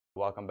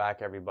Welcome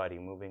back, everybody.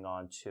 Moving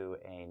on to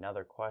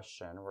another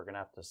question. We're going to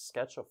have to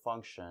sketch a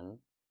function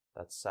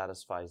that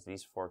satisfies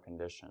these four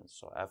conditions.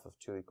 So f of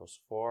 2 equals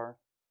 4,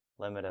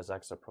 limit as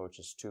x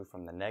approaches 2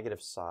 from the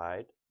negative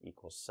side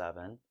equals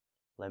 7,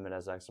 limit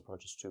as x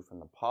approaches 2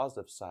 from the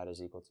positive side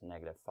is equal to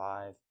negative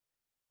 5,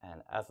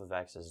 and f of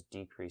x is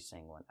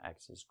decreasing when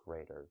x is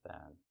greater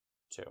than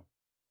 2.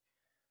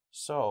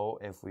 So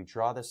if we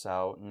draw this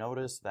out,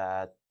 notice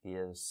that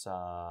this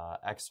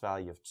x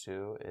value of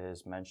 2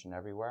 is mentioned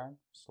everywhere.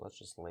 So let's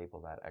just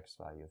label that x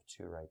value of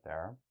 2 right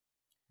there.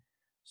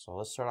 So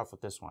let's start off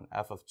with this one.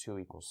 F of 2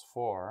 equals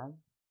 4.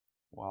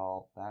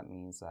 Well, that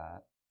means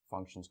that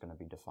function is going to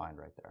be defined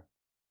right there.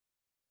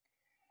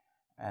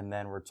 And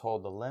then we're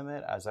told the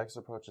limit as x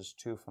approaches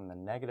 2 from the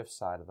negative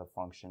side of the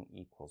function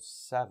equals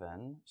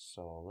 7.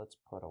 So let's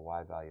put a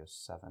y value of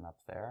 7 up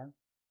there.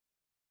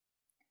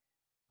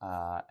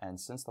 And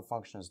since the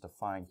function is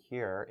defined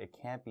here, it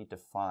can't be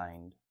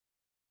defined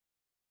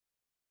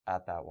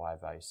at that y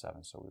value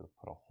 7. So we would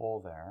put a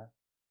hole there.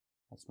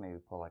 Let's maybe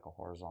put like a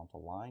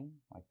horizontal line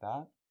like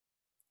that.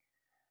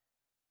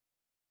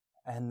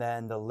 And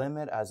then the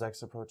limit as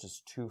x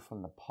approaches 2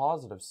 from the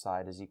positive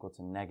side is equal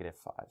to negative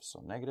 5.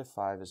 So negative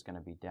 5 is going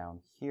to be down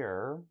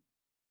here.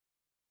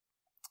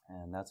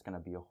 And that's going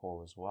to be a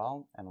hole as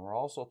well. And we're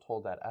also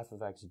told that f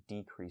of x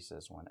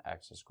decreases when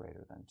x is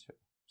greater than 2.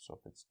 So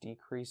if it's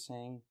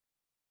decreasing,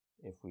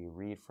 if we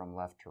read from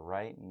left to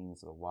right, it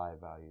means the y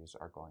values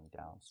are going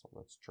down. So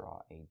let's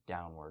draw a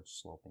downward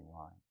sloping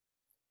line.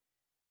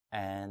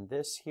 And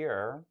this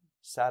here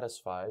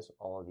satisfies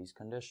all of these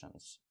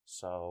conditions.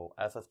 So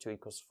f of 2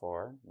 equals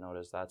 4,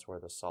 notice that's where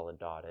the solid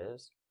dot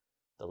is.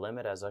 The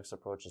limit as x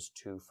approaches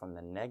 2 from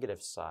the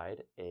negative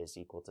side is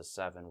equal to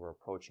 7. We're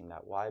approaching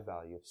that y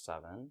value of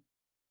 7.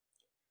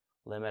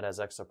 Limit as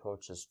x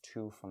approaches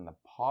 2 from the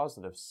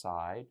positive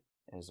side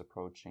is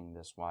approaching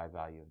this y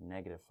value of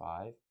negative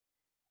 5.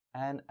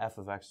 And f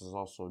of x is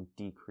also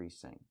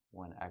decreasing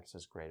when x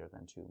is greater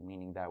than 2,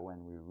 meaning that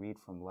when we read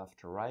from left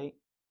to right,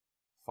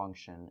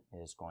 function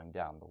is going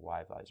down, the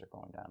y values are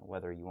going down.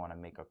 Whether you want to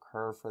make a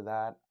curve for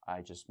that,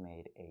 I just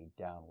made a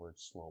downward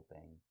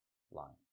sloping line.